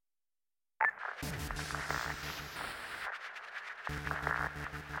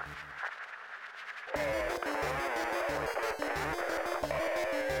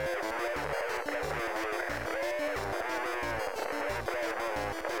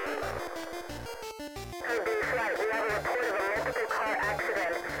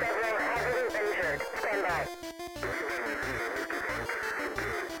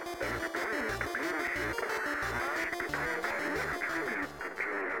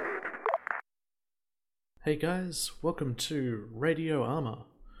Hey guys, welcome to RadioArma.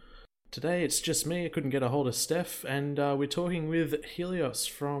 Today it's just me, I couldn't get a hold of Steph, and we're talking with Helios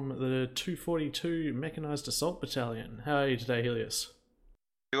from the 242 Mechanized Assault Battalion. How are you today, Helios?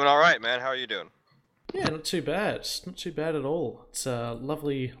 Doing alright, man. How are you doing? Yeah, not too bad. Not too bad at all. It's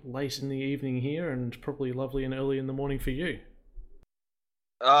lovely late in the evening here, and probably lovely and early in the morning for you.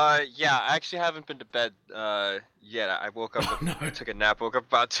 Yeah, I actually haven't been to bed, yet. I woke up, took a nap, woke up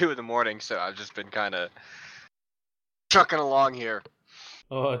about 2 in the morning, so I've just been kinda trucking along here.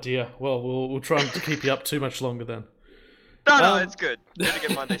 Oh dear. Well, we'll try not to keep you up too much longer then. No, it's good. Good to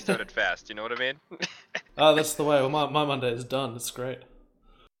get Monday started fast, you know what I mean? That's the way. Well, my Monday is done. It's great.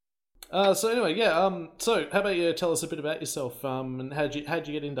 So anyway, yeah. So how about you tell us a bit about yourself? And how'd you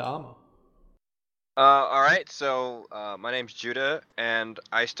get into armor? Alright, so, my name's Judah, and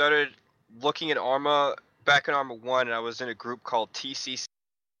I started looking at Arma back in Arma 1, and I was in a group called TCC,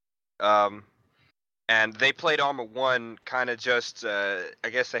 and they played Arma 1 kinda just, I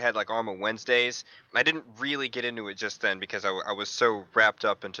guess they had like Arma Wednesdays. I didn't really get into it just then because I was so wrapped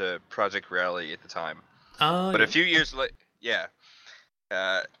up into Project Reality at the time. But Yeah. a few years later, yeah.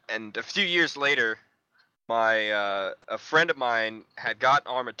 And a few years later, a friend of mine had got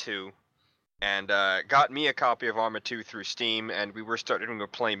Arma 2, and got me a copy of Arma 2 through Steam, and we were starting to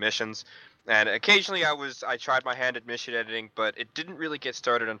play missions. And occasionally I tried my hand at mission editing, but it didn't really get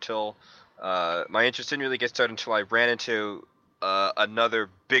started until my interest didn't really get started until I ran into another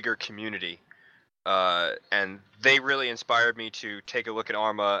bigger community. And they really inspired me to take a look at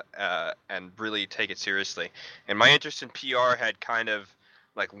Arma and really take it seriously. And my interest in PR had kind of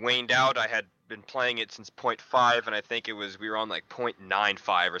like waned out. I had been playing it since 0.5, and I think we were on like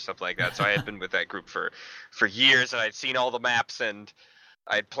 0.95 or something like that. So I had been with that group for years, and I'd seen all the maps, and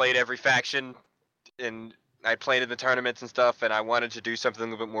I'd played every faction, and I played in the tournaments and stuff, and I wanted to do something a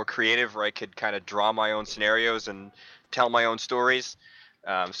little bit more creative where I could kind of draw my own scenarios and tell my own stories.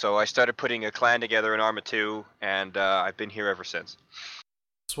 So I started putting a clan together in Arma 2, and I've been here ever since.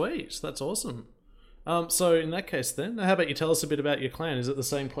 Sweet, that's awesome. So in that case then, how about you tell us a bit about your clan? Is it the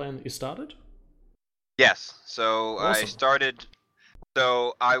same clan that you started? Yes, so Awesome.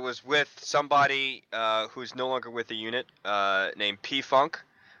 I was with somebody who's no longer with the unit, named P-Funk.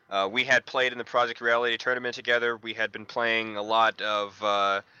 We had played in the Project Reality tournament together. We had been playing a lot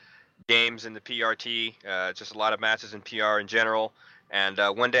of games in the PRT, just a lot of matches in PR in general. And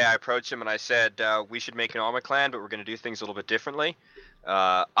one day I approached him and I said, we should make an Arma clan, but we're going to do things a little bit differently.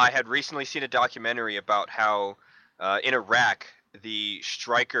 I had recently seen a documentary about how in Iraq, the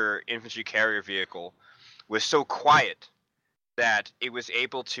Stryker infantry carrier vehicle was so quiet that it was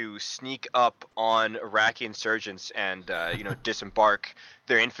able to sneak up on Iraqi insurgents and disembark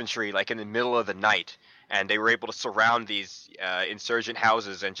their infantry like in the middle of the night, and they were able to surround these insurgent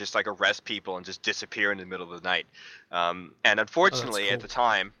houses and just like arrest people and just disappear in the middle of the night. And Oh, that's unfortunately, cool. at the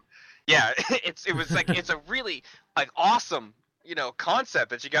time, yeah, it was like it's a really like awesome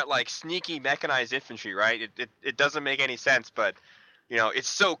concept that you got like sneaky mechanized infantry, right? It doesn't make any sense, but it's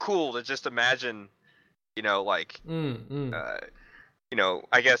so cool to just imagine like Mm.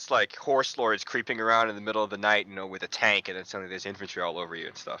 I guess like horse lords creeping around in the middle of the night, with a tank, and then suddenly there's infantry all over you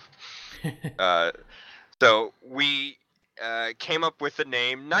and stuff. Uh, so we came up with the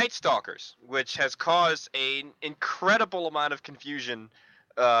name Nightstalkers, which has caused an incredible amount of confusion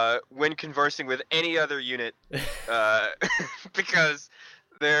when conversing with any other unit, because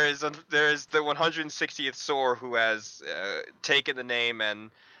there's the 160th SOAR who has taken the name, and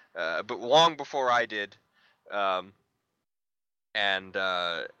but long before I did. And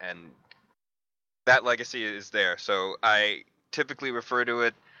that legacy is there. So I typically refer to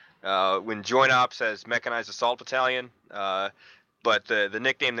it when Joint Ops as Mechanized Assault Battalion, but the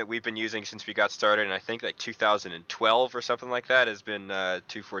nickname that we've been using since we got started, and I think like 2012 or something like that, has been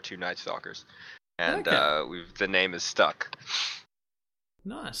 242 Nightstalkers, and Okay. the name is stuck.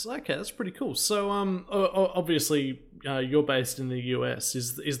 Nice. Okay, that's pretty cool. So, obviously, you're based in the US.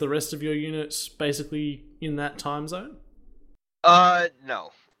 Is the rest of your units basically in that time zone?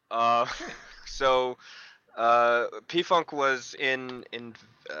 No. So P-Funk was in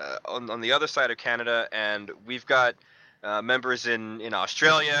on the other side of Canada, and we've got members in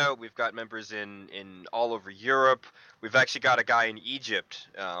Australia. We've got members in all over Europe. We've actually got a guy in Egypt,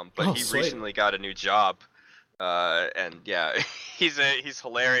 but Oh, he sweet. recently got a new job. And yeah, he's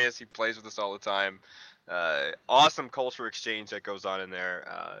hilarious. He plays with us all the time. Awesome culture exchange that goes on in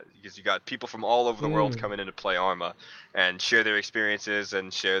there, because you got people from all over the world Hmm. coming in to play Arma and share their experiences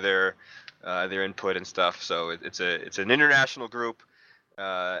and share their input and stuff. So it's an international group,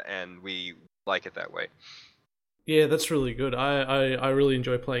 and we like it that way. Yeah, that's really good. I really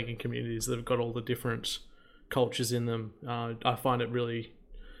enjoy playing in communities that have got all the different cultures in them. I find it really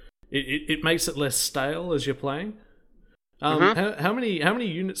it makes it less stale as you're playing. Hmm. How many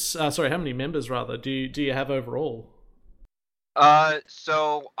units? Sorry, how many members rather do you have overall?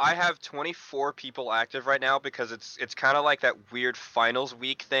 So I have 24 people active right now because it's kind of like that weird finals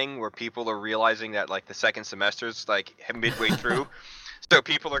week thing where people are realizing that like the second semester's like midway through. So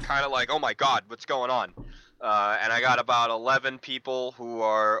people are kind of like, "Oh my God, what's going on?" And I got about 11 people who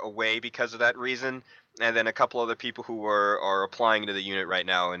are away because of that reason, and then a couple other people who are applying to the unit right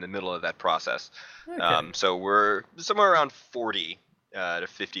now in the middle of that process. Okay. So we're somewhere around 40 to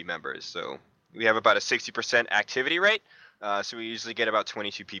 50 members. So we have about a 60% activity rate. So we usually get about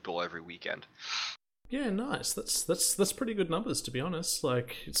 22 people every weekend. Yeah, nice. That's pretty good numbers to be honest.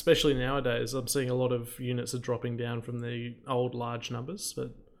 Like especially nowadays, I'm seeing a lot of units are dropping down from the old large numbers,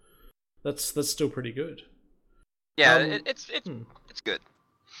 but that's still pretty good. Yeah, Um, hmm. it's good.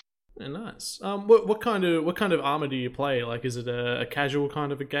 Yeah, nice. What kind of armor do you play? Like, is it a casual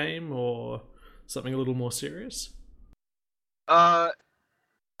kind of a game or something a little more serious? Uh,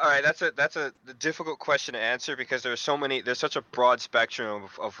 all right, that's a difficult question to answer because there's such a broad spectrum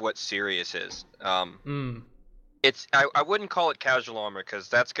of what serious is. Hmm. I wouldn't call it casual armor because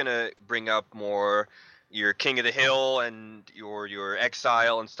that's gonna bring up more your King of the Hill and your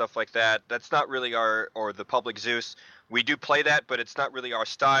Exile and stuff like that. That's not really our or the Public Zeus. We do play that, but it's not really our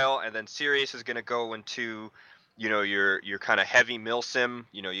style. And then Sirius is gonna go into, your kind of heavy milsim.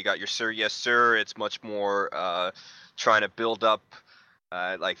 You got your Sir Yes Sir. It's much more trying to build up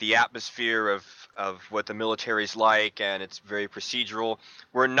like the atmosphere of what the military's like, and it's very procedural.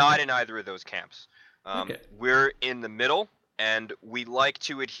 We're not in either of those camps. Okay. We're in the middle, and we like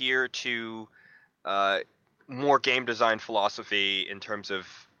to adhere to uh, more game design philosophy in terms of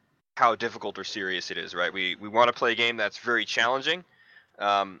how difficult or serious it is. Right? We want to play a game that's very challenging,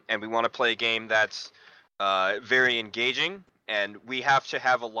 and we want to play a game that's very engaging. And we have to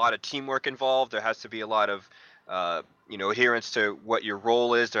have a lot of teamwork involved. There has to be a lot of adherence to what your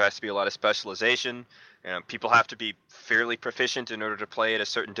role is. There has to be a lot of specialization. People have to be fairly proficient in order to play at a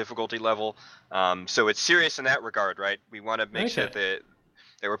certain difficulty level. So it's serious in that regard, right? We want to make sure Okay. that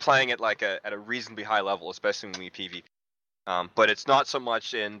they were playing at at a reasonably high level, especially when we PvP. But it's not so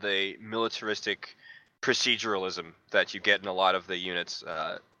much in the militaristic proceduralism that you get in a lot of the units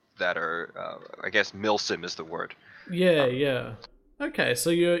that are, I guess, milsim is the word. Yeah, Um, yeah. Okay, so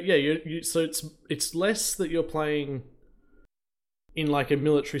so it's less that you're playing in like a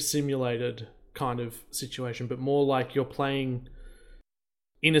military simulated kind of situation, but more like you're playing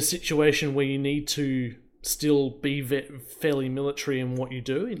in a situation where you need to still be fairly military in what you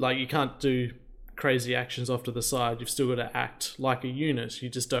do. Like you can't do crazy actions off to the side. You've still got to act like a unit. You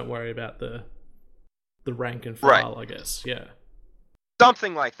just don't worry about the rank and right. file, I guess. Yeah.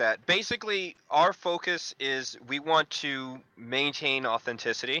 Something like that. Basically, our focus is we want to maintain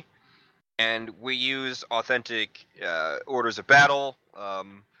authenticity, and we use authentic orders of battle, uh,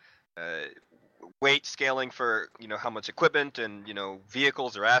 weight scaling for how much equipment and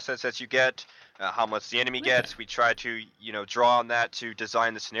vehicles or assets that you get, how much the enemy Okay. gets. We try to draw on that to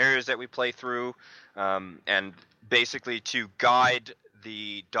design the scenarios that we play through, and basically to guide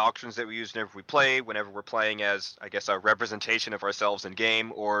the doctrines that we use whenever we're playing as, I guess, our representation of ourselves in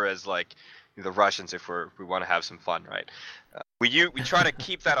game, or as like the Russians if we want to have some fun, right? We try to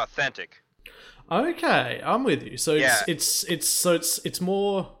keep that authentic. Okay, I'm with you. So Yeah. it's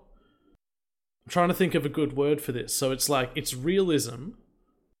more. I'm trying to think of a good word for this. So it's like it's realism,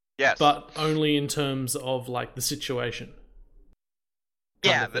 Yes. but only in terms of like the situation,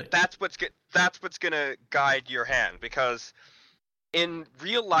 kind Yeah, of thing. that's what's gonna guide your hand, because in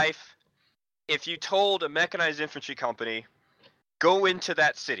real life, if you told a mechanized infantry company, go into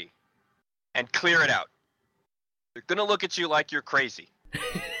that city and clear it out, they're gonna look at you like you're crazy,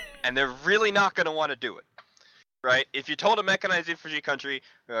 and they're really not gonna want to do it, right? If you told a mechanized infantry company,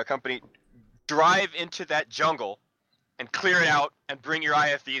 drive into that jungle and clear it out and bring your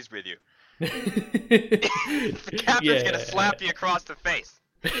IFVs with you, the captain's gonna Yeah, slap you across the face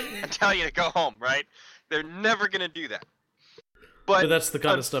and tell you to go home, right? They're never gonna do that. but But that's the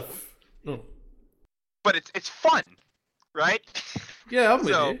kind of stuff. Oh. but it's fun. right? Yeah, I'm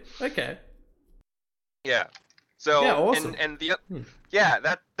with So you. Okay. yeah. Yeah, So awesome. and the Hmm. yeah,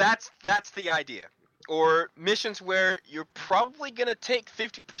 that's the idea. Or missions where you're probably gonna take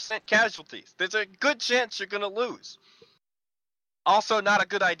 50% casualties. There's a good chance you're gonna lose. Also, not a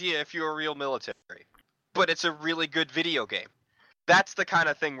good idea if you're a real military, but it's a really good video game. That's the kind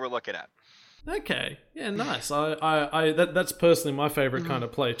of thing we're looking at. Okay. Yeah, nice. That's personally my favorite kind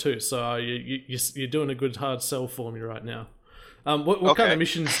of play too. So you're doing a good hard sell for me right now. What kind of Okay.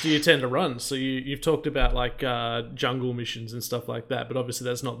 missions do you tend to run? So you've talked about like jungle missions and stuff like that, but obviously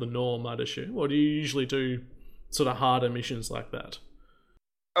that's not the norm, I'd assume. Or do you usually do sort of harder missions like that?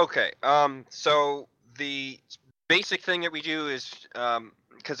 Okay. So the basic thing that we do is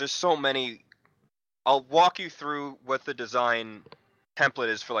because there's so many. I'll walk you through what the design template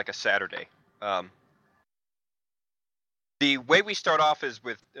is for like a Saturday. Um, the way we start off is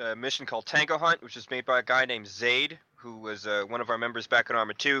with a mission called Tango Hunt, which is made by a guy named Zaid, who was one of our members back in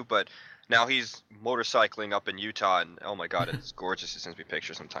Arma 2, but now he's motorcycling up in Utah, and oh my god, it's gorgeous. He sends me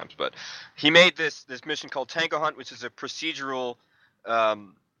pictures sometimes. But he made this mission called Tango Hunt, which is a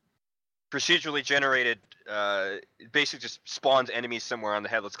um, procedurally generated. It basically just spawns enemies somewhere on the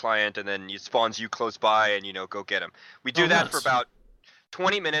headless client, and then it spawns you close by, and go get them. We Oh, do that for nice. about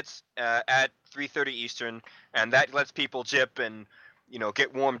 20 minutes at 3:30 Eastern, and that lets people jip and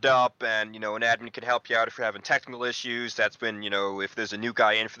get warmed up, and an admin can help you out if you're having technical issues. That's when if there's a new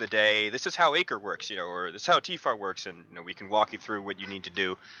guy in for the day, this is how Acre works, or this is how TFAR works, and we can walk you through what you need to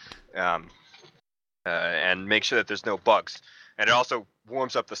do, um, and make sure that there's no bugs. And it also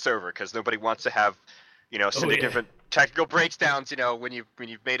warms up the server because nobody wants to have Oh yeah. significant technical breakdowns. When you're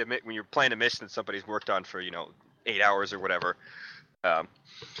playing a mission that somebody's worked on for 8 hours or whatever.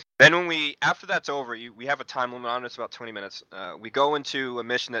 Then after that's over, we have a time limit on it. It's about 20 minutes. We go into a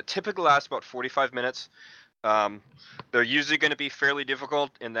mission that typically lasts about 45 minutes. Um, they're usually going to be fairly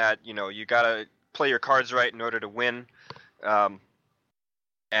difficult in that you got to play your cards right in order to win.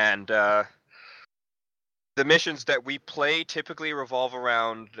 And the missions that we play typically revolve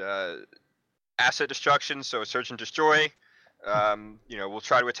around asset destruction, so search and destroy. We'll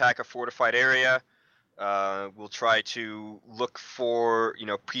try to attack a fortified area. We'll try to look for,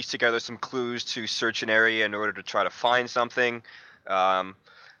 piece together some clues to search an area in order to try to find something, um,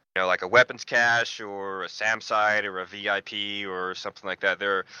 like a weapons cache or a SAM site or a VIP or something like that.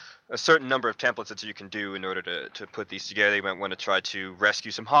 There are a certain number of templates that you can do in order to put these together. You might want to try to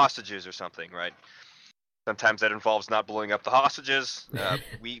rescue some hostages or something, right? Sometimes that involves not blowing up the hostages.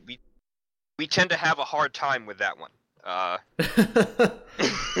 We tend to have a hard time with that one.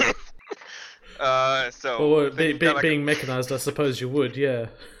 So Well, then you've got like being mechanized, I suppose you would. Yeah.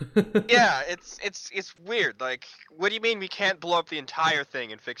 yeah, it's weird. Like, what do you mean we can't blow up the entire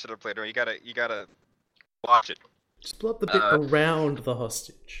thing and fix it up later? You gotta watch it. Just blow up the bit Uh, around the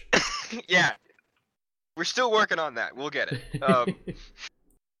hostage. yeah, we're still working on that. We'll get it.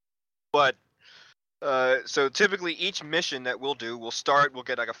 But so typically each mission that we'll do, we'll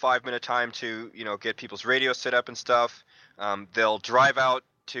get like a 5-minute time to get people's radios set up and stuff. They'll drive out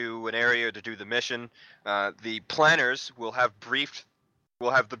to an area to do the mission. The planners will have briefed.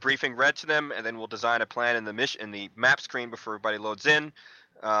 We'll have the briefing read to them, and then we'll design a plan in the map screen before everybody loads in.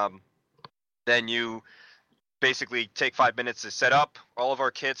 Um, then you basically take 5 minutes to set up. All of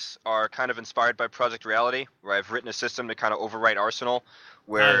our kits are kind of inspired by Project Reality, where I've written a system to kind of overwrite Arsenal,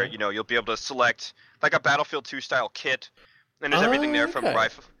 Oh where yeah. you'll be able to select like a Battlefield 2 style kit, and there's everything there Oh, from okay.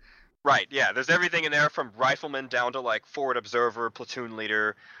 rifle. Right, yeah, there's everything in there from rifleman down to like forward observer, platoon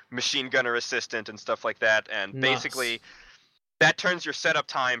leader, machine gunner assistant, and stuff like that. And Nice. basically, that turns your setup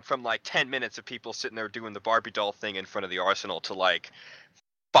time from like 10 minutes of people sitting there doing the Barbie doll thing in front of the arsenal to like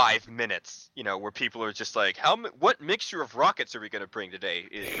 5 minutes, where people are just like, what mixture of rockets are we going to bring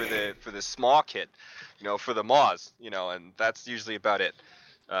today for the small kit, for the Moz, and that's usually about it.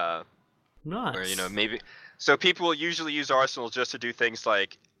 Uh, or Nice. maybe so people will usually use Arsenal just to do things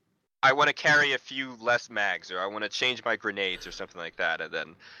like I want to carry a few less mags, or I want to change my grenades, or something like that, and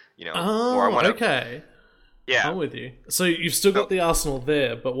then or I Oh, want to okay. yeah. I'm with you. So you've still So got the arsenal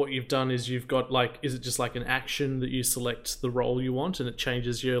there, but what you've done is you've got like, is it just like an action that you select the role you want and it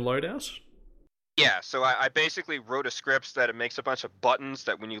changes your loadout? yeah, so I basically wrote a script that it makes a bunch of buttons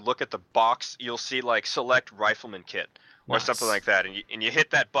that when you look at the box, you'll see like select rifleman kit or something Nice. like that, and you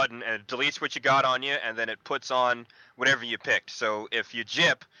hit that button and it deletes what you got on you, and then it puts on whatever you picked. So if you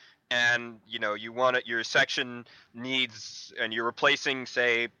jip and you want it, your section needs, and you're replacing,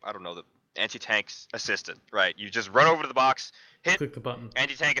 say, I don't know, the anti-tank assistant, right? You just run over to the box, hit Click the button.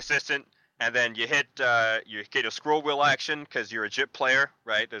 anti-tank assistant, and then you get a scroll wheel action because you're a JIP player,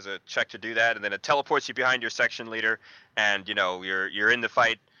 right? There's a check to do that, and then it teleports you behind your section leader, and you're in the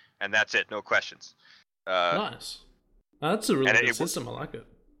fight, and that's it, no questions. Nice. That's a really and good system. I like it.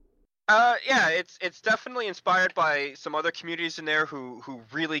 Yeah, it's definitely inspired by some other communities in there who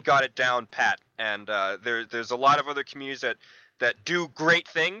really got it down pat, and there's a lot of other communities that do great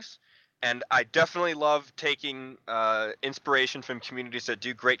things, and I definitely love taking inspiration from communities that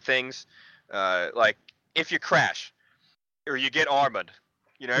do great things. Like if you crash or you get armored,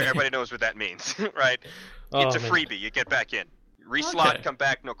 everybody knows what that means, right? It's Oh a man. freebie. You get back in, reslot, Okay. come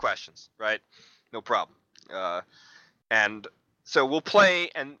back, no questions, right? No problem. And so we'll play,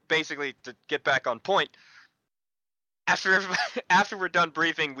 and basically to get back on point, after after we're done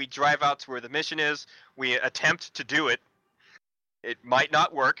briefing, we drive out to where the mission is. We attempt to do it. It might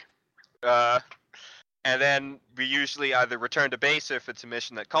not work. And then we usually either return to base if it's a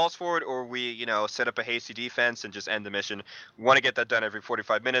mission that calls for it, or we, set up a hasty defense and just end the mission. We want to get that done every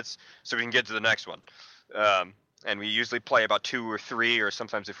 45 minutes so we can get to the next one. And we usually play about 2 or 3, or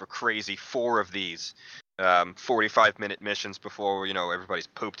sometimes if we're crazy, 4 of these 45-minute missions before, everybody's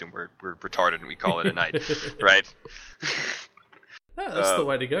pooped and we're retarded and we call it a night, right? Yeah, that's the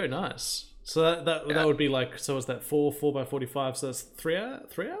way to go. Nice. So that would be like, so is that 4 by 45? So that's 3 hours?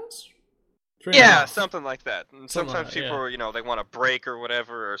 3 hours? 3 and a Yeah, half. something like that. And sometimes people are, they want a break or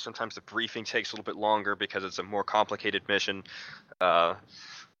whatever, or sometimes the briefing takes a little bit longer because it's a more complicated mission,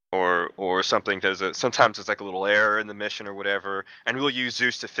 or something. Sometimes it's like a little error in the mission or whatever, and we'll use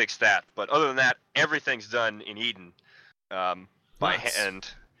Zeus to fix that. But other than that, everything's done in Eden, by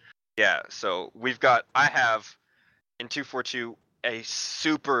hand. Yeah, so I have in 242 a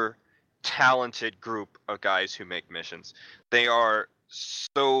super talented group of guys who make missions. They are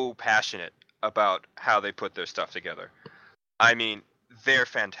so passionate about how they put their stuff together. I mean, they're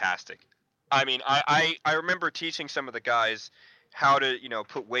fantastic. I mean, I remember teaching some of the guys how to,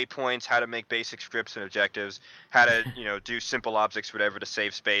 put waypoints, how to make basic scripts and objectives, how to, do simple objects, whatever, to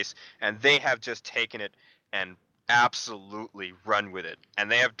save space, and they have just taken it and absolutely run with it.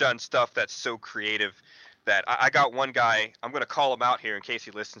 And they have done stuff that's so creative that I got one guy, I'm going to call him out here in case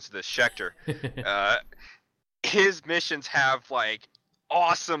he listens to this, Schecter. His missions have like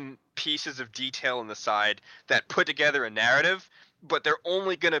awesome pieces of detail on the side that put together a narrative, but they're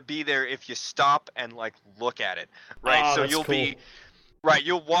only going to be there if you stop and like look at it, right? So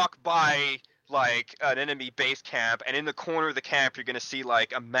you'll walk by like an enemy base camp, and in the corner of the camp you're going to see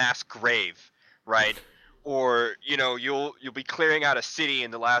like a mass grave, right? Or you'll be clearing out a city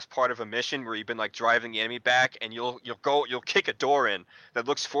in the last part of a mission where you've been like driving the enemy back, and you'll kick a door in that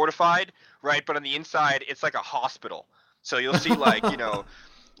looks fortified, right? But on the inside it's like a hospital. So you'll see like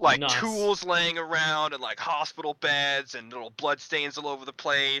like Nice. tools laying around and like hospital beds and little blood stains all over the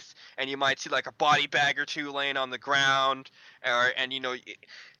place, and you might see like a body bag or 2 laying on the ground, and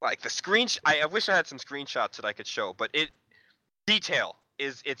like the screen. I wish I had some screenshots that I could show, but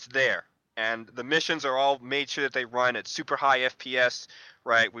it's there. And the missions are all made sure that they run at super high FPS,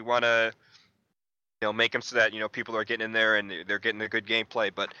 right? We want to, make them so that, people are getting in there and they're getting a good gameplay.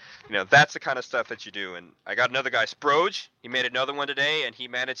 But, that's the kind of stuff that you do. And I got another guy, Sproge. He made another one today, and he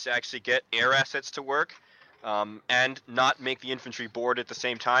managed to actually get air assets to work, and not make the infantry board at the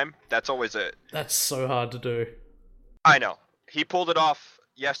same time. That's so hard to do. I know. He pulled it off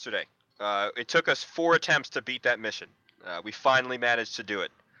yesterday. It took us 4 attempts to beat that mission. We finally managed to do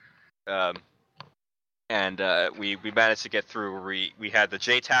it. And we managed to get through. We had the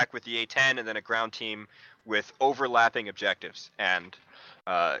JTAC with the A10, and then a ground team with overlapping objectives, and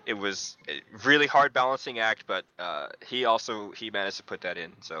it was a really hard balancing act. But he managed to put that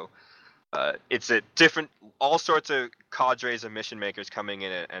in. So it's a different, all sorts of cadres of mission makers coming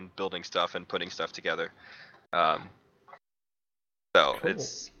in and building stuff and putting stuff together. So cool.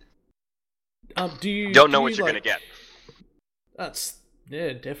 It's do you don't know what you're gonna get. That's.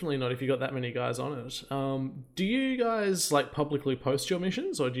 Yeah, definitely not if you got that many guys on it. Do you guys like publicly post your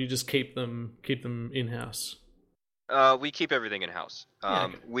missions, or do you just keep them in house? We keep everything in house.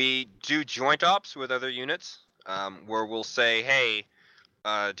 Okay. We do joint ops with other units, where we'll say, "Hey,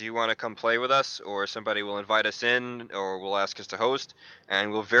 do you want to come play with us?" Or somebody will invite us in, or will ask us to host,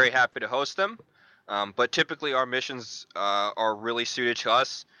 and we're very happy to host them. But typically, our missions are really suited to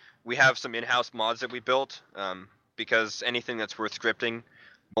us. We have some in-house mods that we built. Because anything that's worth scripting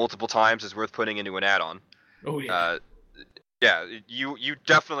multiple times is worth putting into an add-on. Oh yeah. Yeah, you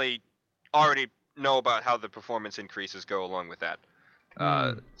definitely already know about how the performance increases go along with that.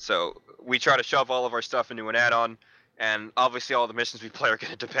 So we try to shove all of our stuff into an add-on, and obviously all the missions we play are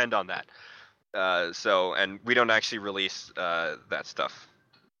going to depend on that. And we don't actually release that stuff.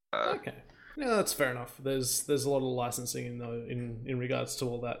 Okay. Yeah, that's fair enough. There's a lot of licensing in regards to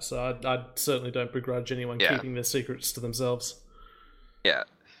all that, so I certainly don't begrudge anyone Yeah, keeping their secrets to themselves. yeah.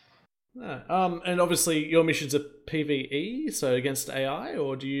 Yeah. And obviously your missions are PVE, so against AI,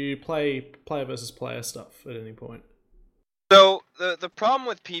 or do you play player versus player stuff at any point? So the problem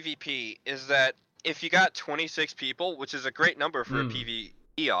with PvP is that if you got 26 people, which is a great number for a Hmm.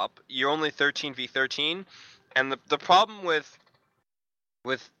 PvE op, you're only 13v13, and the problem with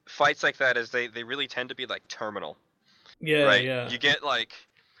fights like that is they really tend to be like terminal, Yeah, right? yeah. You get like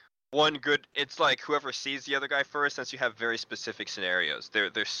one good. It's like whoever sees the other guy first, since you have very specific scenarios.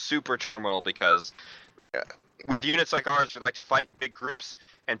 They're super terminal because with units like ours, we like to fight big groups,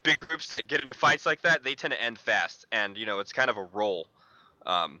 and big groups that get into fights like that, they tend to end fast, and it's kind of a roll.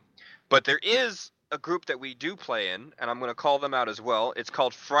 Um, but there is a group that we do play in, and I'm going to call them out as well. It's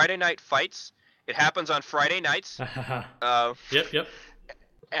called Friday Night Fights. It happens on Friday nights. Uh, Yep, yep.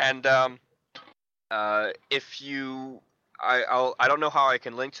 and if you, I don't know how I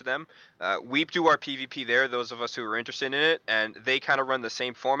can link to them. We do our PvP there. Those of us who are interested in it, and they kind of run the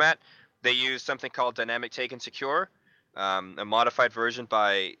same format. They use something called Dynamic Take and Secure, a modified version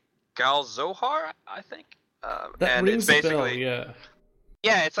by Gal Zohar, I think. That And it's rings a bell, basically, yeah.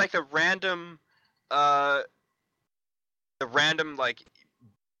 yeah, it's like uh, the random like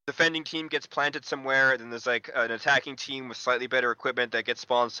defending team gets planted somewhere, then there's like an attacking team with slightly better equipment that gets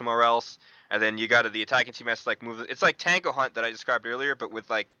spawned somewhere else, and then you got the attacking team has to like move. It's like Tango Hunt that I described earlier, but with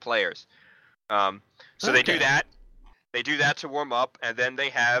like players. So they do Okay. that. They do that to warm up, and then they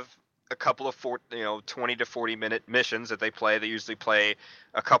have a couple of 20 to 40 minute missions that they play. They usually play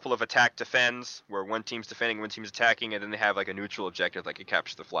a couple of attack defends, where one team's defending, one team's attacking, and then they have like a neutral objective, like a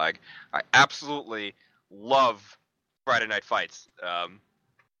capture the flag. I absolutely love Friday Night Fights.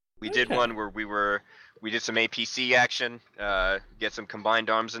 We did Okay. one where we did some APC action, get some combined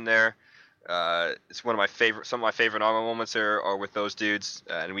arms in there. It's one of my favorite. Some of my favorite armor moments are with those dudes,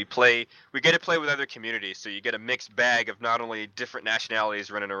 and we play. We get to play with other communities, so you get a mixed bag of not only different nationalities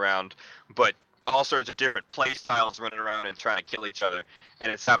running around, but all sorts of different play styles running around and trying to kill each other,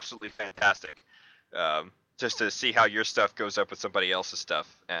 and it's absolutely fantastic. Just to see how your stuff goes up with somebody else's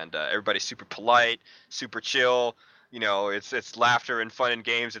stuff, and everybody's super polite, super chill. It's laughter and fun and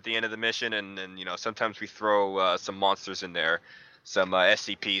games at the end of the mission, and sometimes we throw some monsters in there, some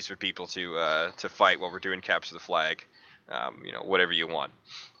SCPs for people to fight while we're doing capture the flag. Whatever you want.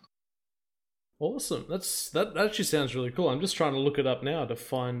 Awesome. That actually sounds really cool. I'm just trying to look it up now to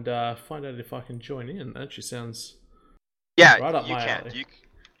find out if I can join in. That actually sounds Yeah, right up you my can. alley.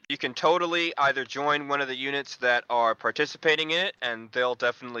 You can totally either join one of the units that are participating in it, and they'll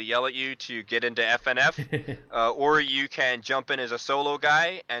definitely yell at you to get into FNF, or you can jump in as a solo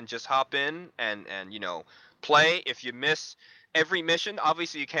guy and just hop in and play. If you miss every mission,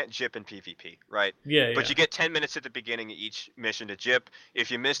 obviously you can't jip in PvP, right? Yeah, But yeah. you get 10 minutes at the beginning of each mission to jip.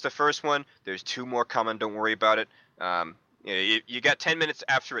 If you miss the first one, there's two more coming. Don't worry about it. You got 10 minutes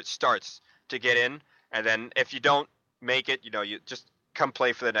after it starts to get in, and then if you don't make it, you just come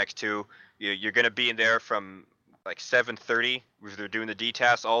play for the next two. You're going to be in there from like 7:30 if they're doing the D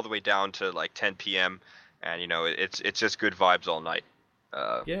tasks all the way down to like 10 p.m. and it's just good vibes all night.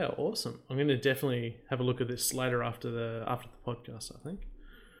 Uh, Yeah, awesome. I'm going to definitely have a look at this later after the podcast, I think.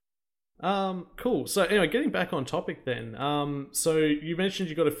 Cool. So anyway, getting back on topic then. So you mentioned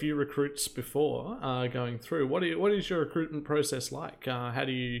you got a few recruits before going through. What is your recruitment process like? How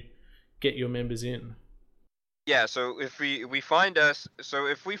do you get your members in? yeah, so if we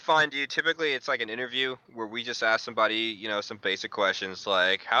find you, typically it's like an interview where we just ask somebody, some basic questions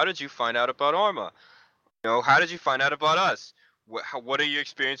like, how did you find out about Arma? How did you find out about us? What are your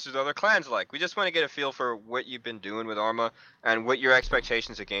experiences with other clans like? We just want to get a feel for what you've been doing with Arma and what your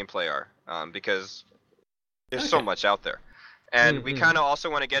expectations of gameplay are, because there's so Okay. much out there. And we Mm-hmm. kind of also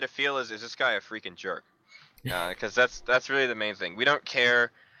want to get a feel is this guy a freaking jerk? Because that's really the main thing. We don't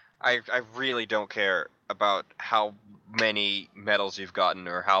care. I really don't care about how many medals you've gotten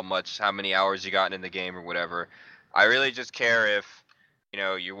or how many hours you gotten in the game or whatever. I really just care if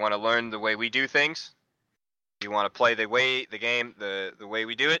you want to learn the way we do things. You want to play the game the way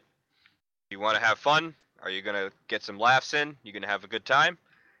we do it. You want to have fun. Are you gonna get some laughs in? You gonna have a good time?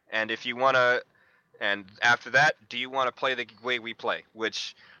 And if you wanna, and after that, do you want to play the way we play,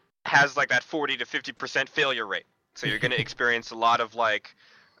 which has like that 40 to 50% failure rate? So you're gonna experience a lot of like,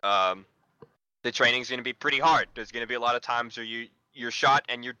 um, the training's gonna be pretty hard. There's gonna be a lot of times where you're shot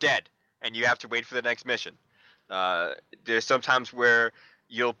and you're dead, and you have to wait for the next mission. Uh, there's sometimes where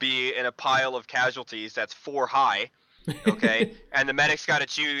you'll be in a pile of casualties that's 4 high, okay, and the medic's got to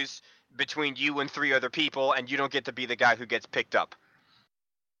choose between you and three other people, and you don't get to be the guy who gets picked up.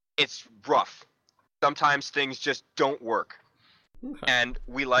 it's rough. Sometimes things just don't work. Okay. And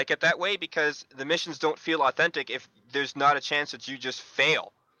we like it that way because the missions don't feel authentic if there's not a chance that you just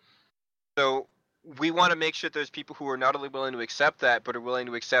fail. So we want to make sure there's people who are not only willing to accept that, but are willing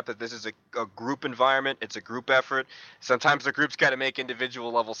to accept that this is a group environment, it's a group effort. Sometimes the group's got to make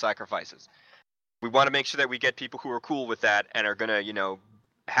individual level sacrifices. We want to make sure that we get people who are cool with that and are gonna,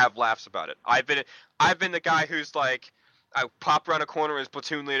 have laughs about it. I've been the guy who's like, I pop around a corner as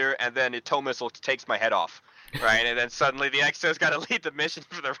platoon leader, and then a tow missile takes my head off, right? And then suddenly the XO's got to lead the mission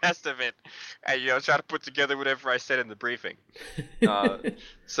for the rest of it, and try to put together whatever I said in the briefing.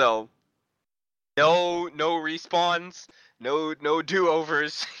 So no respawns, no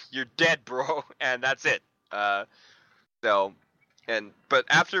do-overs. You're dead, bro, and that's it. Uh, so, but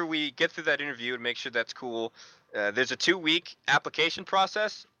after we get through that interview and make sure that's cool, there's a 2-week application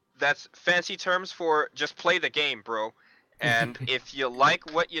process. That's fancy terms for just play the game, bro. And if you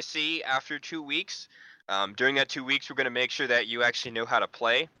like what you see after 2 weeks, during that 2 weeks, we're going to make sure that you actually know how to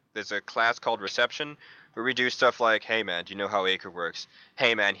play. There's a class called Reception where we do stuff like, hey man, do you know how Acre works?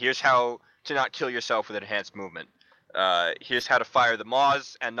 Hey man, here's how to not kill yourself with enhanced movement. Here's how to fire the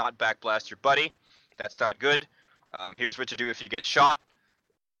Maws and not backblast your buddy. That's not good. Here's what to do if you get shot.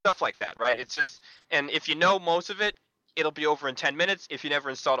 Stuff like that, right? It's just, and if you know most of it, it'll be over in 10 minutes. If you never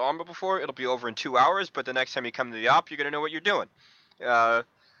installed Arma before, it'll be over in 2 hours. But the next time you come to the op, you're gonna know what you're doing.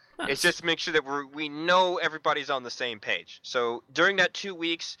 It's just to make sure that we know everybody's on the same page. So during that 2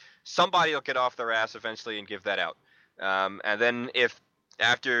 weeks, somebody will get off their ass eventually and give that out. And then if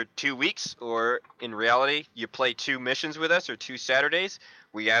after 2 weeks, or in reality, you play 2 missions with us or 2 Saturdays,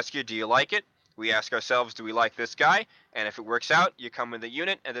 we ask you, do you like it? We ask ourselves, do we like this guy? And if it works out, you come in the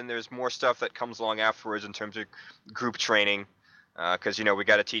unit, and then there's more stuff that comes along afterwards in terms of group training, because we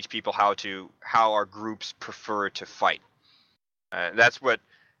got to teach people how our groups prefer to fight. That's what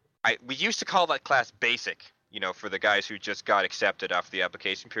we used to call that class basic, for the guys who just got accepted after the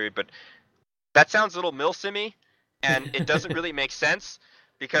application period. But that sounds a little milsimmy, and it doesn't really make sense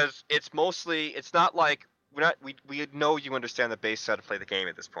because it's not like we know you understand the base how to play the game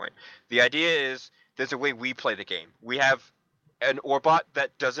at this point. The idea is there's a way we play the game. We have an Orbot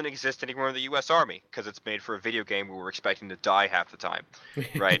that doesn't exist anymore in the U.S. Army because it's made for a video game where we're expecting to die half the time,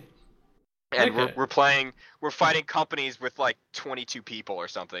 right? And Okay. we're fighting companies with like 22 people or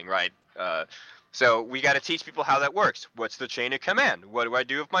something, right? So we got to teach people how that works. What's the chain of command? What do I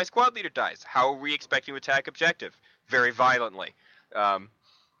do if my squad leader dies? How are we expecting to attack objective? Very violently.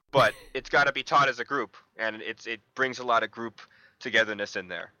 But it's got to be taught as a group, and it brings a lot of group togetherness in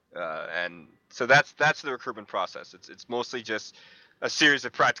there. And so that's the recruitment process. It's mostly just a series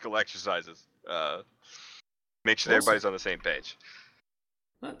of practical exercises. Make sure that everybody's on the same page.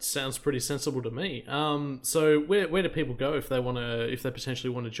 That sounds pretty sensible to me. So where do people go if they potentially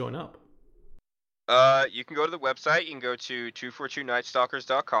want to join up? You can go to the website. You can go to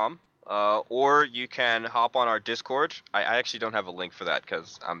 242nightstalkers.com. Or you can hop on our Discord. I actually don't have a link for that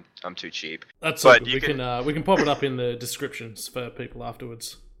because I'm too cheap. That's all good. We can pop it up in the descriptions for people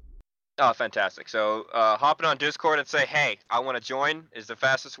afterwards. Oh, fantastic! So hopping on Discord and say, "Hey, I want to join," is the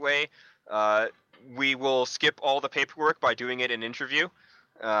fastest way. We will skip all the paperwork by doing it in interview.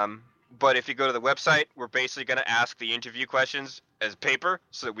 But if you go to the website, we're basically going to ask the interview questions as paper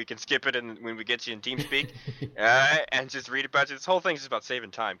so that we can skip it and when we get you in TeamSpeak and just read about it. This whole thing's just about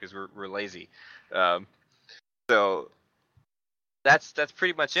saving time because we're lazy. So that's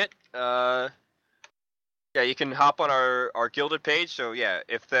pretty much it. Yeah, you can hop on our Gilded page. So yeah,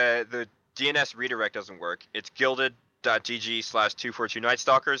 if the DNS redirect doesn't work, it's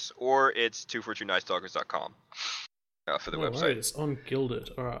gilded.gg/242nightstalkers or it's 242nightstalkers.com. For the website. Worries. On Gilded.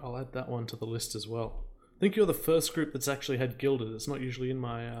 Alright, I'll add that one to the list as well. I think you're the first group that's actually had Gilded. It's not usually in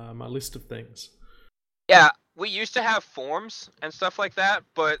my my list of things. Yeah, we used to have forms and stuff like that,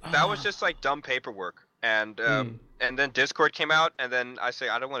 but that was just like dumb paperwork. And then Discord came out, and then I say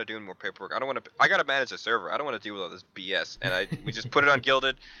I don't want to do any more paperwork. I gotta manage a server. I don't want to deal with all this BS. And we just put it on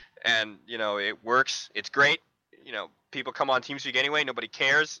Gilded, and it works. It's great. People come on TeamSpeak anyway. Nobody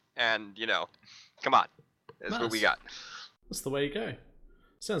cares, and come on. That's what we got. That's the way you go.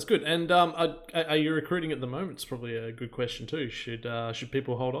 Sounds good. And are you recruiting at the moment? It's probably a good question too. Should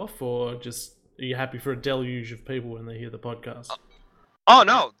people hold off, or just are you happy for a deluge of people when they hear the podcast? Oh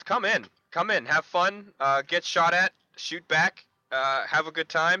no, come in, have fun, get shot at, shoot back, have a good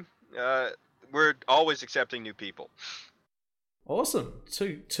time. We're always accepting new people. Awesome.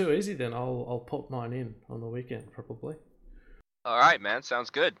 Too easy then. I'll pop mine in on the weekend probably. All right, man.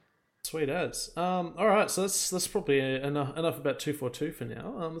 Sounds good. Sweet as. All right, so that's probably enough about 242 for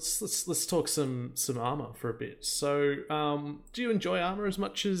now. Let's talk some armor for a bit. So, do you enjoy armor as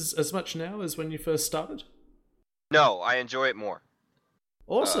much now as when you first started? No, I enjoy it more.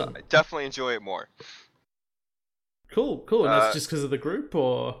 Awesome, I definitely enjoy it more. cool. And that's Uh, just because of the group,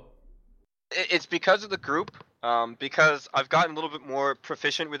 or it's because of the group, because I've gotten a little bit more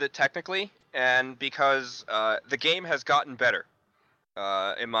proficient with it technically, and because the game has gotten better,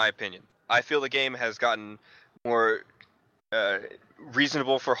 in my opinion. I feel the game has gotten more uh,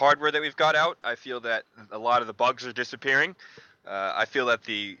 reasonable for hardware that we've got out. I feel that a lot of the bugs are disappearing. I feel that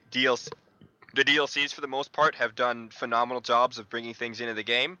the DLCs for the most part have done phenomenal jobs of bringing things into the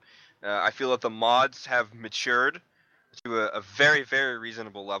game. I feel that the mods have matured to a very, very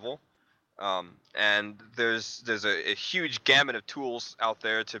reasonable level. And there's a huge gamut of tools out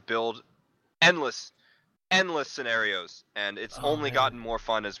there to build endless scenarios, and it's oh only man, gotten more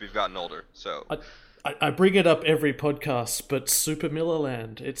fun as we've gotten older. So I bring it up every podcast, but Super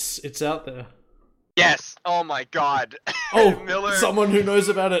Millerland, it's out there. yes, oh my God, Oh, Miller. someone who knows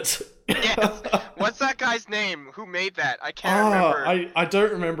about it. Yes, what's that guy's name? Who made that? I can't Ah, remember. I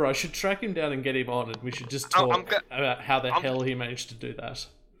don't remember. I should track him down and get him on, and we should just I'm talk about how the I'm hell he managed to do that.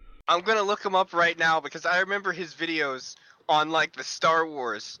 I'm gonna look him up right now because I remember his videos on like the Star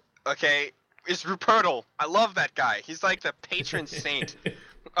Wars. Okay, is Rupertal. I love that guy. He's like the patron saint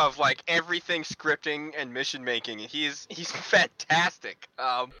of like everything scripting and mission making. He's fantastic.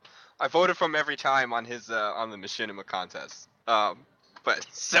 I voted for him every time on his on the machinima contest. But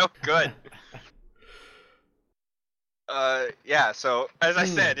so good. Yeah. So as I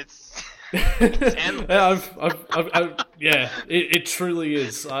said, it's endless. Yeah, yeah, it truly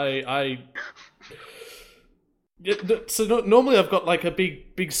is. Yeah, so normally I've got like a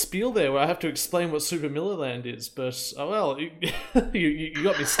big spiel there where I have to explain what Super Millerland is, but oh well, you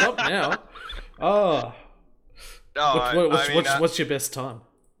got me stumped now. Oh, No, what's your best time?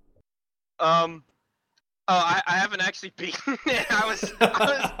 um. Oh, I haven't actually beaten it. I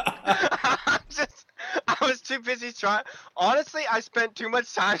was too busy trying. Honestly, I spent too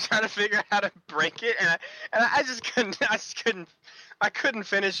much time trying to figure out how to break it, and I just couldn't. I couldn't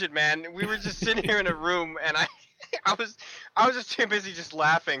finish it, man. We were just sitting here in a room, and I was just too busy just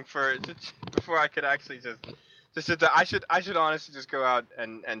laughing before I could actually just sit there. I should honestly just go out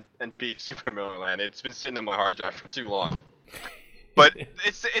and beat Super Mario Land. It's been sitting in my hard drive for too long. But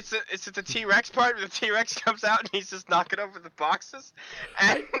it's at the T-Rex part where the T-Rex comes out and he's just knocking over the boxes,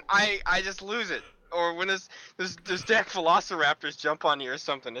 and I just lose it. Or when there's damn velociraptors jump on you or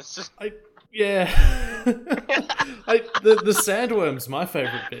something. It's just yeah. The sandworm's my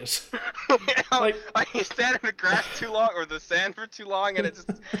favorite bit. like you stand in the grass too long or the sand for too long, and it just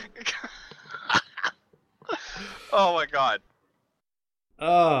oh my God.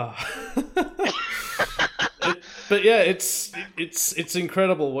 But yeah, it's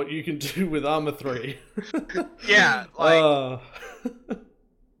incredible what you can do with Armor 3. Yeah, like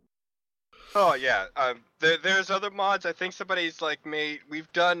oh yeah. There's other mods. I think somebody's like made.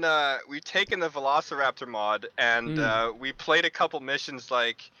 We've taken the Velociraptor mod and we played a couple missions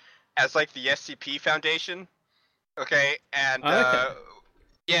like as like the SCP Foundation. Okay, and okay.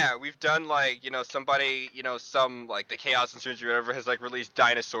 yeah, we've done like somebody some like the Chaos Insurgency or whatever has like released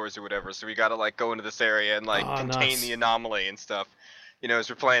dinosaurs or whatever. So we got to like go into this area and like contain nice. the anomaly and stuff. As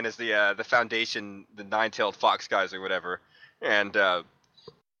we're playing as the Foundation, the nine-tailed fox guys or whatever, and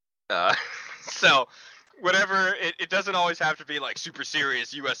so whatever, it doesn't always have to be like super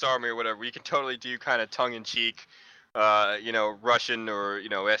serious U.S. Army or whatever. We can totally do kind of tongue-in-cheek, Russian or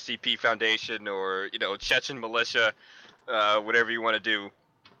SCP Foundation or Chechen militia, whatever you want to do,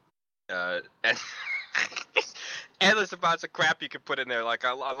 and endless amounts of crap you can put in there. Like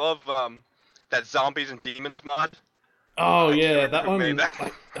I love that zombies and demons mod. Oh yeah, that who one. made that.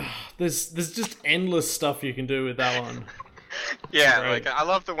 Like, there's just endless stuff you can do with that one. Yeah, like I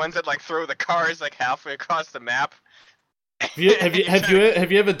love the ones that like throw the cars like halfway across the map. Have you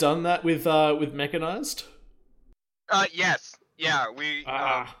ever done that with mechanized? Yes, yeah, we.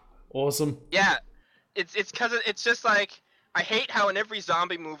 Awesome. Yeah, it's because it's just like I hate how in every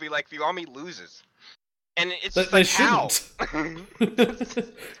zombie movie like the army loses, and it's just like how.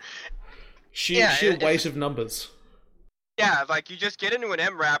 sheer weight of numbers. Yeah, like you just get into an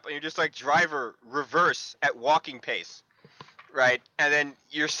MRAP and you just like driver reverse at walking pace, right? And then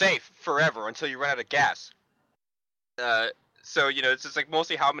you're safe forever until you run out of gas. So it's just like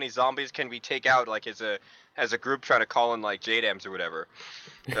mostly how many zombies can we take out like as a group trying to call in like JDAMs or whatever.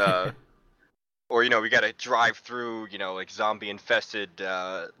 Or we gotta drive through like zombie infested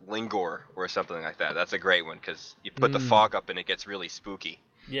Lingor or something like that. That's a great one because you put the fog up and it gets really spooky.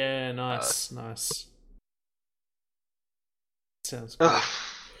 Yeah, nice. Sounds good. Ugh.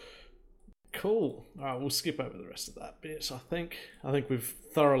 Cool. All right, we'll skip over the rest of that bit. I think we've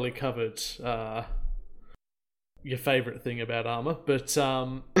thoroughly covered your favorite thing about Arma. But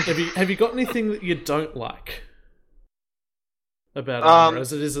have you got anything that you don't like about Arma Um,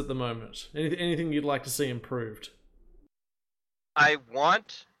 as it is at the moment? Anything you'd like to see improved? I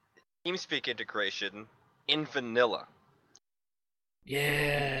want TeamSpeak integration in vanilla.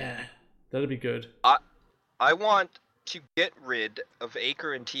 Yeah, that'd be good. I want to get rid of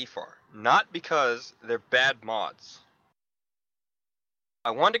Acre and Tfar, not because they're bad mods.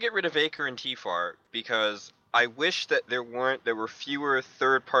 I want to get rid of Acre and Tfar because I wish that there were fewer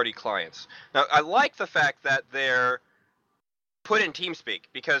third-party clients. Now, I like the fact that they're put in TeamSpeak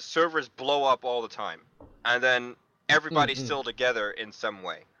because servers blow up all the time, and then everybody's Mm-hmm. still together in some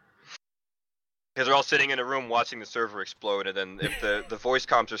way. Because they're all sitting in a room watching the server explode, and then if the voice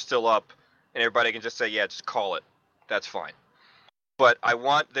comms are still up, and everybody can just say, yeah, just call it, that's fine. But I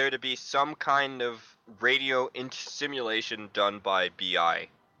want there to be some kind of radio simulation done by BI.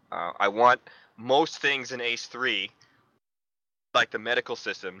 I want most things in ACE 3, like the medical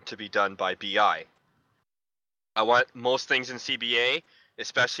system, to be done by BI. I want most things in CBA,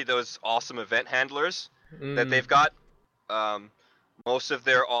 especially those awesome event handlers that they've got. Um, Most of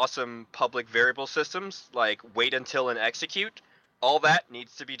their awesome public variable systems, like wait until and execute, all that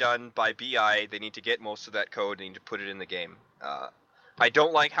needs to be done by BI. They need to get most of that code and need to put it in the game. I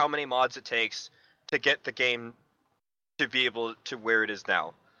don't like how many mods it takes to get the game to be able to where it is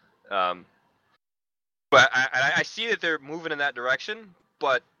now. Um, but I see that they're moving in that direction,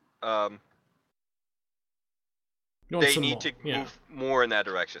 but You want they some need more? to Yeah. move more in that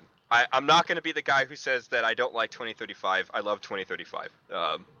direction. I'm not going to be the guy who says that I don't like 2035. I love 2035.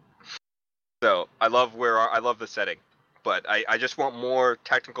 So I love I love the setting, but I just want more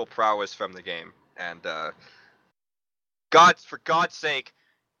technical prowess from the game. And for God's sake,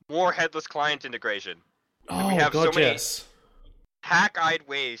 more headless client integration. We Oh have so God, many yes. hack-eyed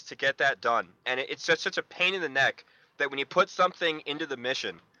ways to get that done, and it's just such a pain in the neck that when you put something into the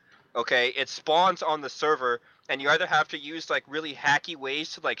mission, okay, it spawns on the server, and you either have to use like really hacky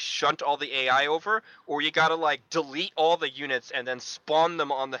ways to like shunt all the AI over, or you gotta like delete all the units and then spawn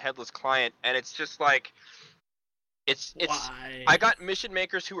them on the headless client, and it's just like it's I Why? got mission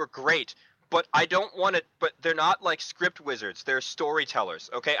makers who are great, but I don't want to. But they're not like script wizards. They're storytellers.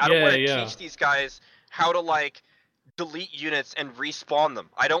 Okay, I don't Yeah, want to yeah. teach these guys how to like delete units and respawn them.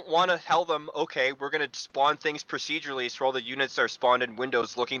 I don't want to tell them, okay, we're going to spawn things procedurally so all the units are spawned in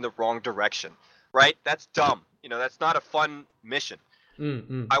windows looking the wrong direction. Right? That's dumb. That's not a fun mission.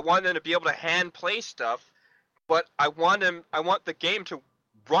 Mm. I want them to be able to hand play stuff, but I want the game to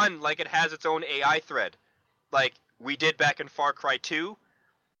run like it has its own AI thread. Like we did back in Far Cry 2,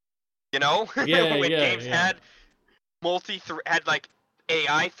 Yeah, when yeah, games yeah. had had like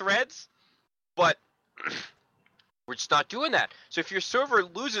AI threads, but we're just not doing that. So if your server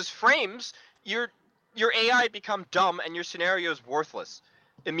loses frames, your AI become dumb and your scenario is worthless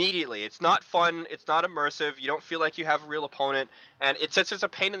immediately. It's not fun. It's not immersive. You don't feel like you have a real opponent, and it's just a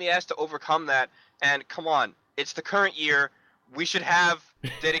pain in the ass to overcome that. And come on, it's the current year. We should have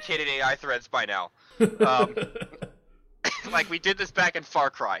dedicated AI threads by now. Um, like we did this back in Far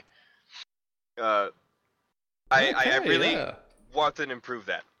Cry. Uh, I Okay, really yeah. want to improve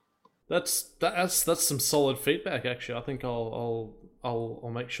that. That's some solid feedback. Actually, I think I'll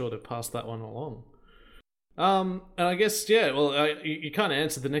make sure to pass that one along. And I guess yeah. Well, you kind of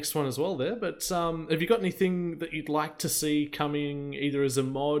answered the next one as well there. But have you got anything that you'd like to see coming either as a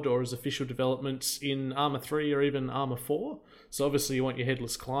mod or as official developments in Arma 3 or even Arma 4? So obviously you want your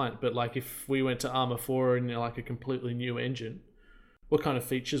headless client, but like if we went to Arma 4 and like a completely new engine, what kind of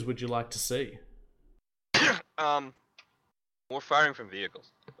features would you like to see? Um, More firing from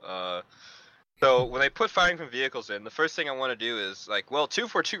vehicles. So when they put firing from vehicles in, the first thing I want to do is like, well,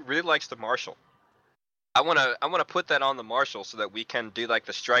 242 really likes the Marshal. I wanna put that on the Marshal so that we can do like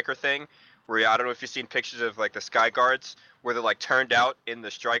the striker thing, where I don't know if you've seen pictures of like the Sky Guards where they're like turned out in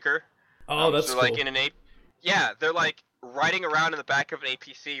the striker. Oh, So that's like cool. in yeah, they're like riding around in the back of an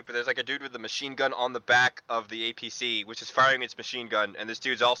APC, but there's like a dude with a machine gun on the back of the APC, which is firing its machine gun, and this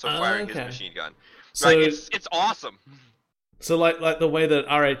dude's also firing his Okay. machine gun. Like So it's awesome. so like the way that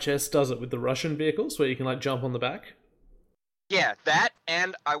RHS does it with the Russian vehicles, where you can like jump on the back. Yeah, that,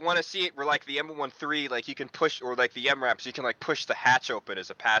 and I want to see it where like the M13, like you can push, or like the MRAPs, you can like push the hatch open as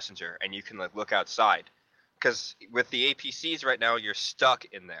a passenger, and you can like look outside. Because with the APCs right now, you're stuck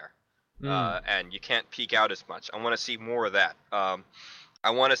in there, Mm. and you can't peek out as much. I want to see more of that.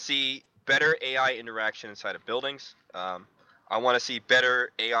 I want to see better AI interaction inside of buildings. I want to see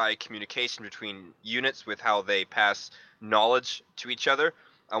better AI communication between units with how they pass knowledge to each other.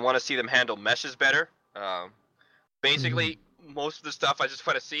 I want to see them handle meshes better. Basically, most of the stuff I just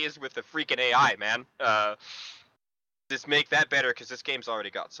want to see is with the freaking AI, man. Just make that better because this game's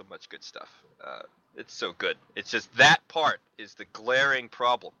already got so much good stuff. It's so good. It's just that part is the glaring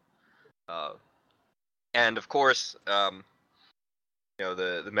problem. And of course, the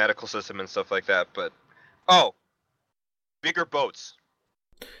medical system and stuff like that. But bigger boats.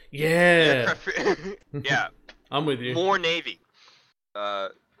 Yeah. Yeah. I'm with you. More Navy. I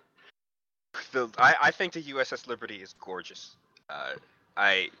think the USS Liberty is gorgeous.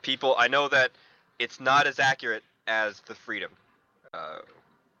 I know that it's not as accurate as the Freedom.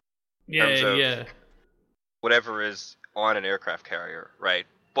 In terms of whatever is on an aircraft carrier, right?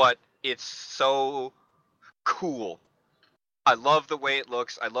 But it's so cool. I love the way it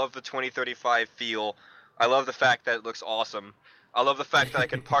looks. I love the 2035 feel. I love the fact that it looks awesome. I love the fact that I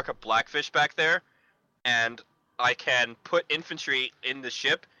can park a Blackfish back there, and I can put infantry in the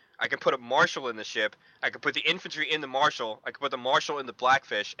ship. I can put a Marshal in the ship. I can put the infantry in the Marshal. I can put the Marshal in the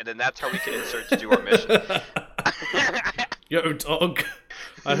Blackfish, and then that's how we can insert to do our mission. Yo, dog.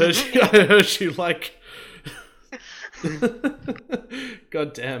 I heard you like.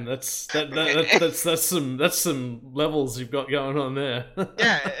 God damn, that's some levels you've got going on there.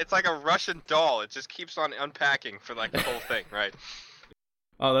 Yeah, it's like a Russian doll. It just keeps on unpacking for like the whole thing, right?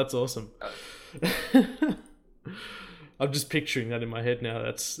 Oh, that's awesome. I'm just picturing that in my head now.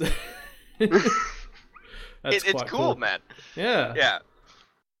 That's it's cool, man. Yeah. Yeah.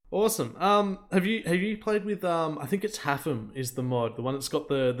 Awesome. Have you played with I think it's Hatham is the mod, the one that's got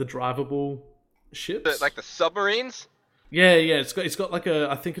the drivable ships? Like the submarines? Yeah. It's got like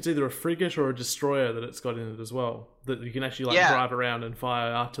I think it's either a frigate or a destroyer that it's got in it as well, that you can actually drive around and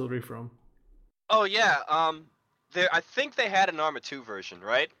fire artillery from. Oh yeah. I think they had an Arma 2 version,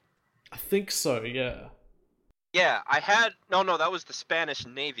 right? I think so. Yeah. Yeah, I had no. That was the Spanish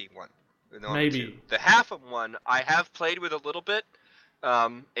Navy one. Maybe the Hatham one I have played with a little bit.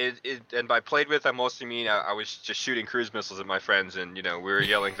 And by played with, I mostly mean I was just shooting cruise missiles at my friends, and we were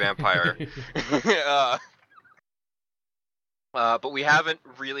yelling vampire. But we haven't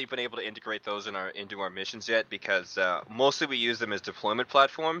really been able to integrate those into our missions yet because mostly we use them as deployment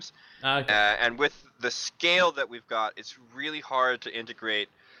platforms. Okay. And with the scale that we've got, it's really hard to integrate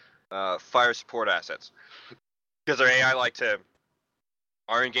fire support assets because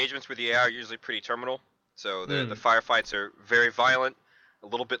our engagements with the AI are usually pretty terminal. So the firefights are very violent, a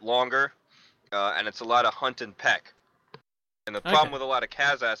little bit longer, and it's a lot of hunt and peck. And the problem with a lot of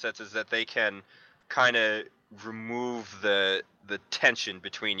CAS assets is that they can kind of remove the tension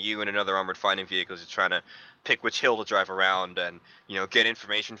between you and another armored fighting vehicle. You're trying to pick which hill to drive around and get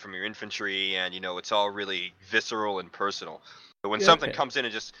information from your infantry, and it's all really visceral and personal. But when something comes in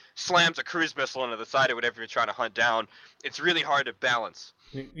and just slams a cruise missile into the side of whatever you're trying to hunt down, it's really hard to balance.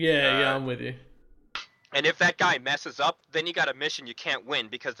 Yeah, I'm with you. And if that guy messes up, then you got a mission you can't win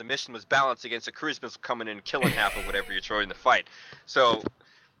because the mission was balanced against a cruise missile coming in and killing half of whatever you're trying to fight. So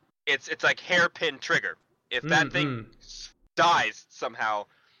it's like hairpin trigger. If that thing dies somehow,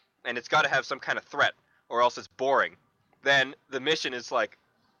 and it's got to have some kind of threat, or else it's boring, then the mission is like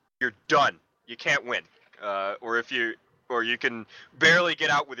you're done. You can't win, or you can barely get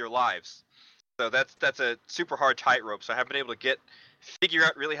out with your lives. So that's a super hard tightrope. So I haven't been able to figure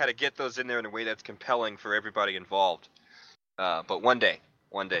out really how to get those in there in a way that's compelling for everybody involved. But one day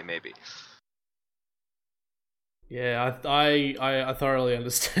maybe. Yeah, I thoroughly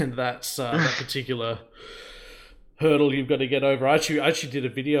understand that particular hurdle you've got to get over. I actually did a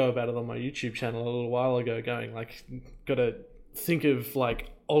video about it on my YouTube channel a little while ago, going like, got to think of like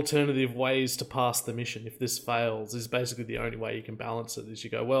alternative ways to pass the mission. If this fails, is basically the only way you can balance it. Is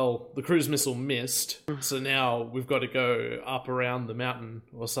you go, well, the cruise missile missed, so now we've got to go up around the mountain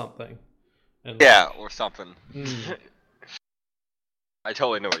or something. And or something. I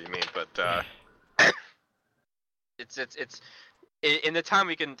totally know what you mean, but it's in the time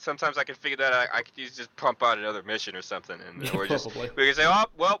we can figure that out. I could just pump out another mission or something, and or just we can say, oh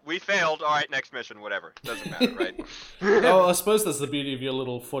well, we failed. All right, next mission, whatever. Doesn't matter, right? Oh, I suppose that's the beauty of your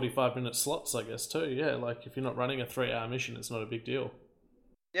little 45-minute slots, I guess too. Yeah, like if you're not running a 3-hour mission, it's not a big deal.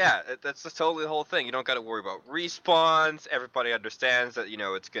 Yeah, that's just totally the whole thing. You don't got to worry about respawns. Everybody understands that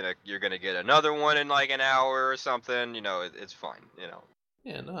you're gonna get another one in like an hour or something. It's fine.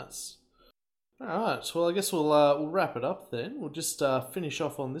 Yeah, nice. Alright, well I guess we'll wrap it up then. We'll just finish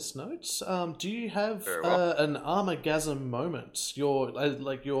off on this note. Do you have an Armagasm moment?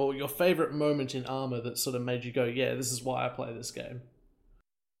 Your favourite moment in Arma that sort of made you go, yeah, this is why I play this game?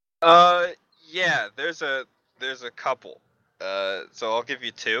 Yeah, there's a couple. So I'll give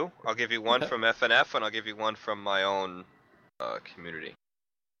you two. I'll give you one Okay. from FNF, and I'll give you one from my own community.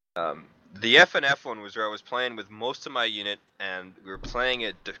 The FNF one was where I was playing with most of my unit, and we were playing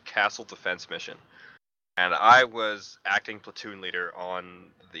a castle defense mission. And I was acting platoon leader on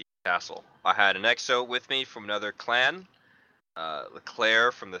the castle. I had an XO with me from another clan,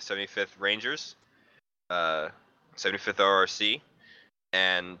 Leclerc from the 75th Rangers, 75th RRC,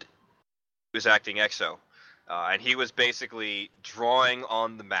 and he was acting XO. And he was basically drawing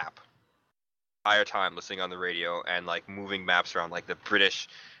on the map entire time, listening on the radio and like moving maps around, like the British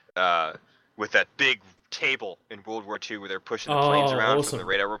with that big table in World War II where they're pushing the planes around awesome. from the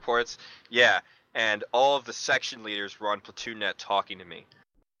radar reports. Yeah, and all of the section leaders were on PlatoonNet talking to me.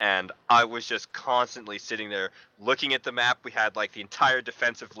 And I was just constantly sitting there looking at the map. We had like the entire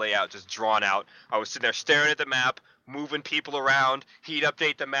defensive layout just drawn out. I was sitting there staring at the map, moving people around. He'd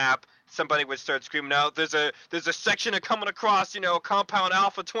update the map. Somebody would start screaming out, there's a section coming across, compound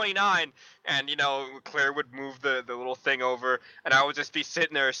Alpha 29. And, Claire would move the little thing over. And I would just be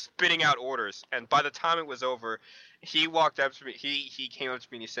sitting there spitting out orders. And by the time it was over, he walked up to me. He came up to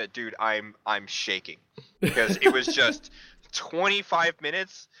me and he said, dude, I'm shaking. Because it was just 25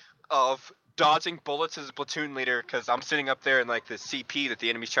 minutes of dodging bullets as a platoon leader, because I'm sitting up there in like the CP that the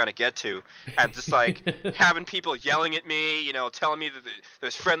enemy's trying to get to, and just like having people yelling at me, telling me that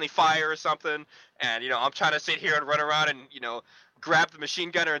there's friendly fire or something, and I'm trying to sit here and run around and grab the machine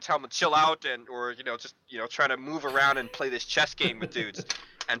gunner and tell him to chill out, and or just trying to move around and play this chess game with dudes.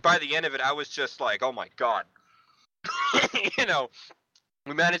 And by the end of it, I was just like, oh my god.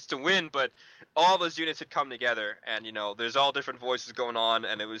 We managed to win, but all those units had come together, and there's all different voices going on,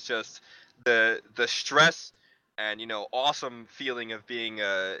 and it was just the stress and awesome feeling of being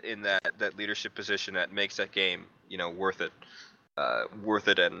in that leadership position that makes that game worth it,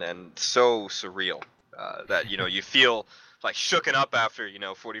 and so surreal that you feel like shooken up after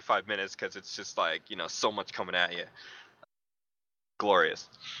 45 minutes, because it's just like so much coming at you. Glorious.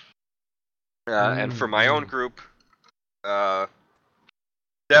 And for my own group,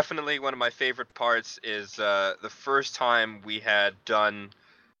 definitely one of my favorite parts is the first time we had done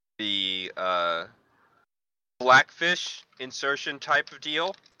the Blackfish insertion type of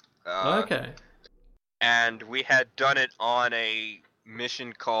deal. Okay. And we had done it on a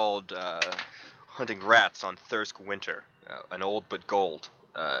mission called Hunting Rats on Thirsk Winter, an Old But Gold,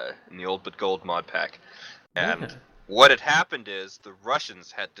 in the Old But Gold mod pack. And what had happened is the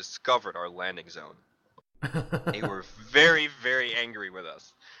Russians had discovered our landing zone. They were very, very angry with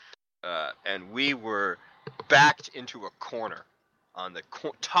us. And we were backed into a corner on the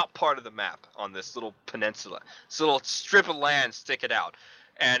top part of the map on this little peninsula. This little strip of land sticking out.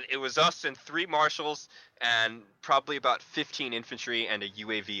 And it was us and 3 marshals and probably about 15 infantry and a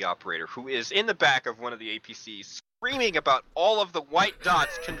UAV operator who is in the back of one of the APCs screaming about all of the white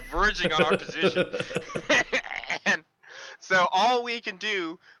dots converging on our position. And so all we can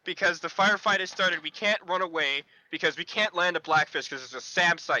do, because the firefight has started, we can't run away because we can't land a Blackfish because there's a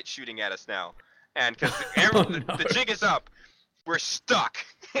SAM site shooting at us now. And because the jig is up, we're stuck.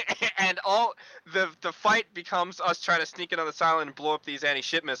 And all the fight becomes us trying to sneak in on this island and blow up these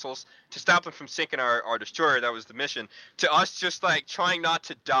anti-ship missiles to stop them from sinking our destroyer. That was the mission. To us just like trying not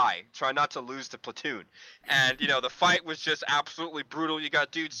to die, trying not to lose the platoon. And the fight was just absolutely brutal. You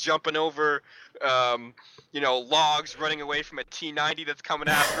got dudes jumping over logs, running away from a T-90 that's coming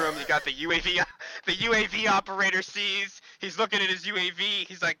after him. You got the UAV operator sees, he's looking at his UAV,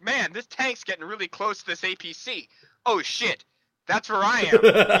 he's like, man, this tank's getting really close to this APC. Oh shit, that's where I am.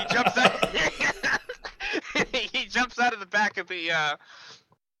 He jumps out. He jumps out of the back of the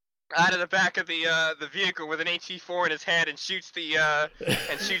the vehicle with an AT-4 in his hand and shoots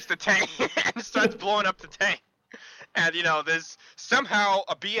the tank and starts blowing up the tank. And there's somehow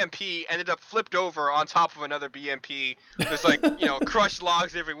a BMP ended up flipped over on top of another BMP. There's like crushed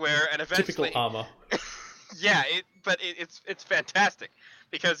logs everywhere, and eventually typical armor. Yeah, it's fantastic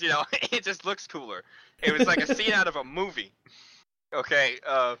because it just looks cooler. It was like a scene out of a movie. Okay,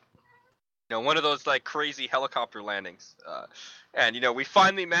 one of those like crazy helicopter landings, and we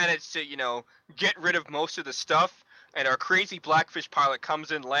finally managed to get rid of most of the stuff. And our crazy Blackfish pilot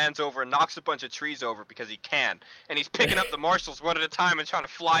comes in, lands over, and knocks a bunch of trees over because he can. And he's picking up the marshals one at a time and trying to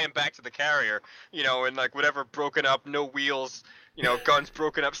fly him back to the carrier, and like whatever broken up, no wheels, guns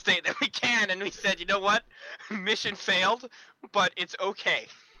broken up state that we can. And we said, you know what? Mission failed, but it's okay.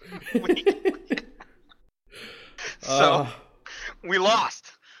 So we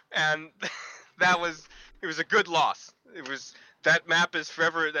lost. And it was a good loss. That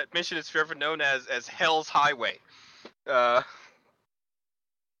mission is forever known as Hell's Highway.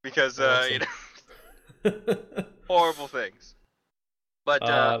 Because awesome. horrible things. But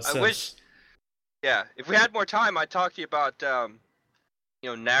I wish, Sounds... if we had more time, I'd talk to you about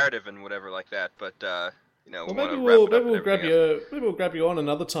narrative and whatever like that. But Well, we want to wrap it up and everything else. maybe we'll grab you on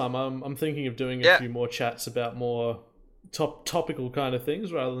another time. I'm thinking of doing a Yeah. few more chats about more topical kind of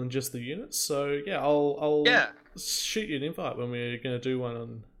things rather than just the units. So yeah, I'll shoot you an invite when we're going to do one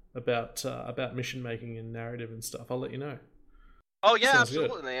on about mission making and narrative and stuff. I'll let you know. Oh yeah, Sounds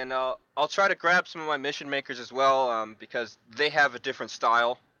absolutely, good. and I'll try to grab some of my mission makers as well, because they have a different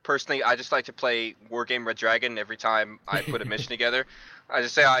style. Personally, I just like to play Wargame Red Dragon every time I put a mission together. I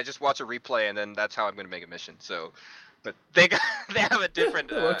just watch a replay, and then that's how I'm going to make a mission. So, but they have a different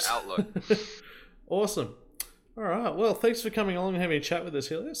That works. outlook. Awesome. All right. Well, thanks for coming along and having a chat with us,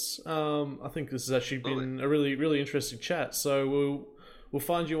 Helios. I think this has actually been a really, really interesting chat. So we'll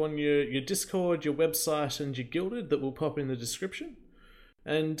find you on your Discord, your website, and your Guilded that will pop in the description.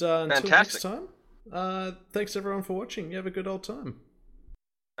 And until next time, thanks everyone for watching. You have a good old time.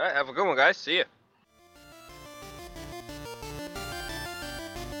 All right, have a good one, guys. See ya.